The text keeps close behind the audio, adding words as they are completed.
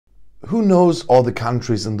who knows all the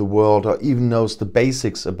countries in the world or even knows the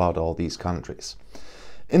basics about all these countries?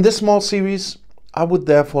 In this small series, I would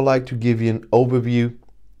therefore like to give you an overview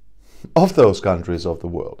of those countries of the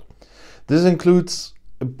world. This includes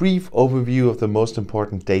a brief overview of the most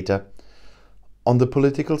important data on the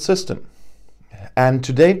political system. And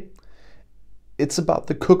today, it's about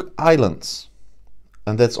the Cook Islands.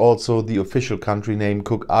 And that's also the official country name,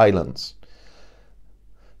 Cook Islands.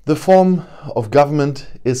 The form of government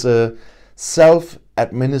is a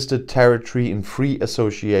self-administered territory in free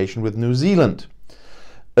association with New Zealand,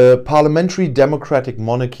 a parliamentary democratic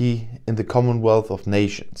monarchy in the Commonwealth of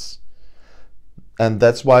Nations. And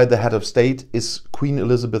that's why the head of state is Queen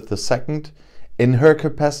Elizabeth II in her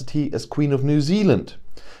capacity as Queen of New Zealand.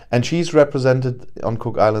 And she's represented on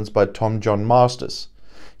Cook Islands by Tom John Masters.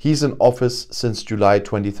 He's in office since July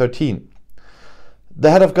 2013.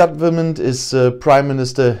 The head of government is Prime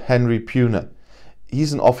Minister Henry Puna.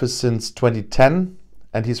 He's in office since 2010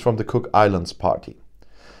 and he's from the Cook Islands Party.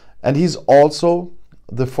 And he's also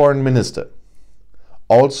the Foreign Minister,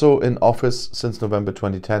 also in office since November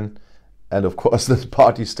 2010, and of course the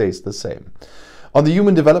party stays the same. On the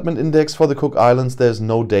Human Development Index for the Cook Islands, there's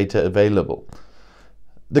no data available.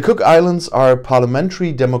 The Cook Islands are a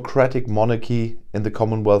parliamentary democratic monarchy in the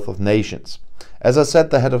Commonwealth of Nations. As I said,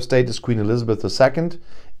 the head of state is Queen Elizabeth II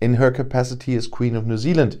in her capacity as Queen of New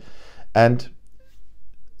Zealand. And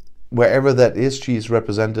wherever that is, she is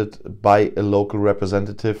represented by a local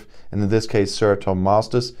representative, and in this case, Sir Tom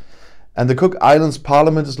Masters. And the Cook Islands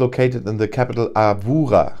Parliament is located in the capital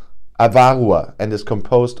Avarua, and is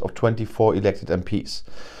composed of 24 elected MPs.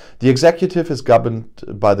 The executive is governed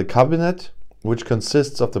by the cabinet, which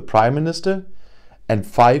consists of the Prime Minister and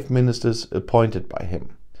 5 ministers appointed by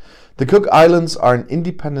him. The Cook Islands are an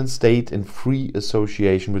independent state in free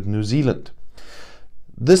association with New Zealand.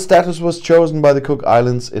 This status was chosen by the Cook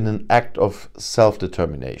Islands in an act of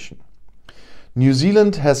self-determination. New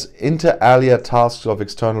Zealand has inter alia tasks of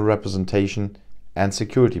external representation and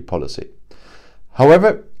security policy.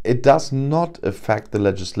 However, it does not affect the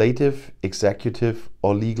legislative, executive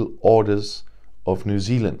or legal orders of New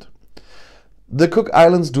Zealand. The Cook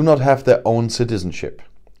Islands do not have their own citizenship.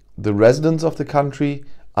 The residents of the country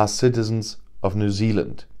are citizens of New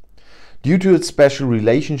Zealand. Due to its special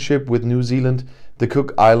relationship with New Zealand, the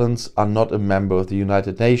Cook Islands are not a member of the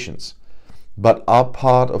United Nations, but are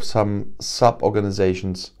part of some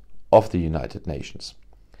sub-organizations of the United Nations.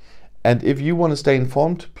 And if you want to stay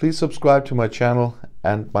informed, please subscribe to my channel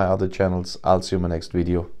and my other channels. I'll see you in my next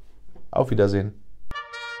video. Auf Wiedersehen.